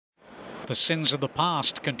The sins of the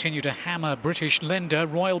past continue to hammer British lender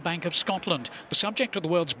Royal Bank of Scotland. The subject of the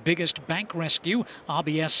world's biggest bank rescue,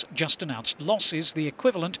 RBS just announced losses the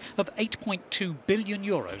equivalent of €8.2 billion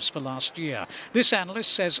for last year. This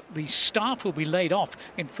analyst says the staff who will be laid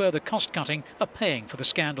off in further cost-cutting are paying for the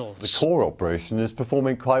scandals. The core operation is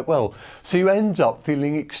performing quite well, so you end up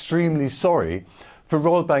feeling extremely sorry for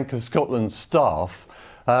Royal Bank of Scotland's staff,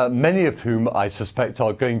 many of whom I suspect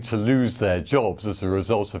are going to lose their jobs as a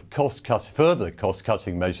result of further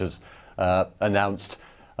cost-cutting measures announced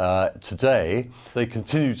today. They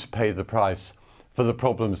continue to pay the price for the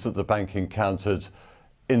problems that the bank encountered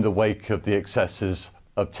in the wake of the excesses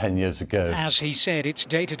of 10 years ago. As he said, its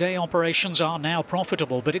day-to-day operations are now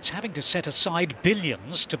profitable, but it's having to set aside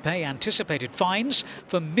billions to pay anticipated fines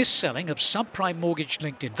for mis-selling of subprime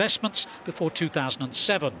mortgage-linked investments before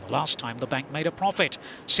 2007, the last time the bank made a profit.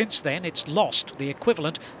 Since then, it's lost the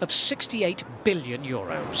equivalent of €68 billion.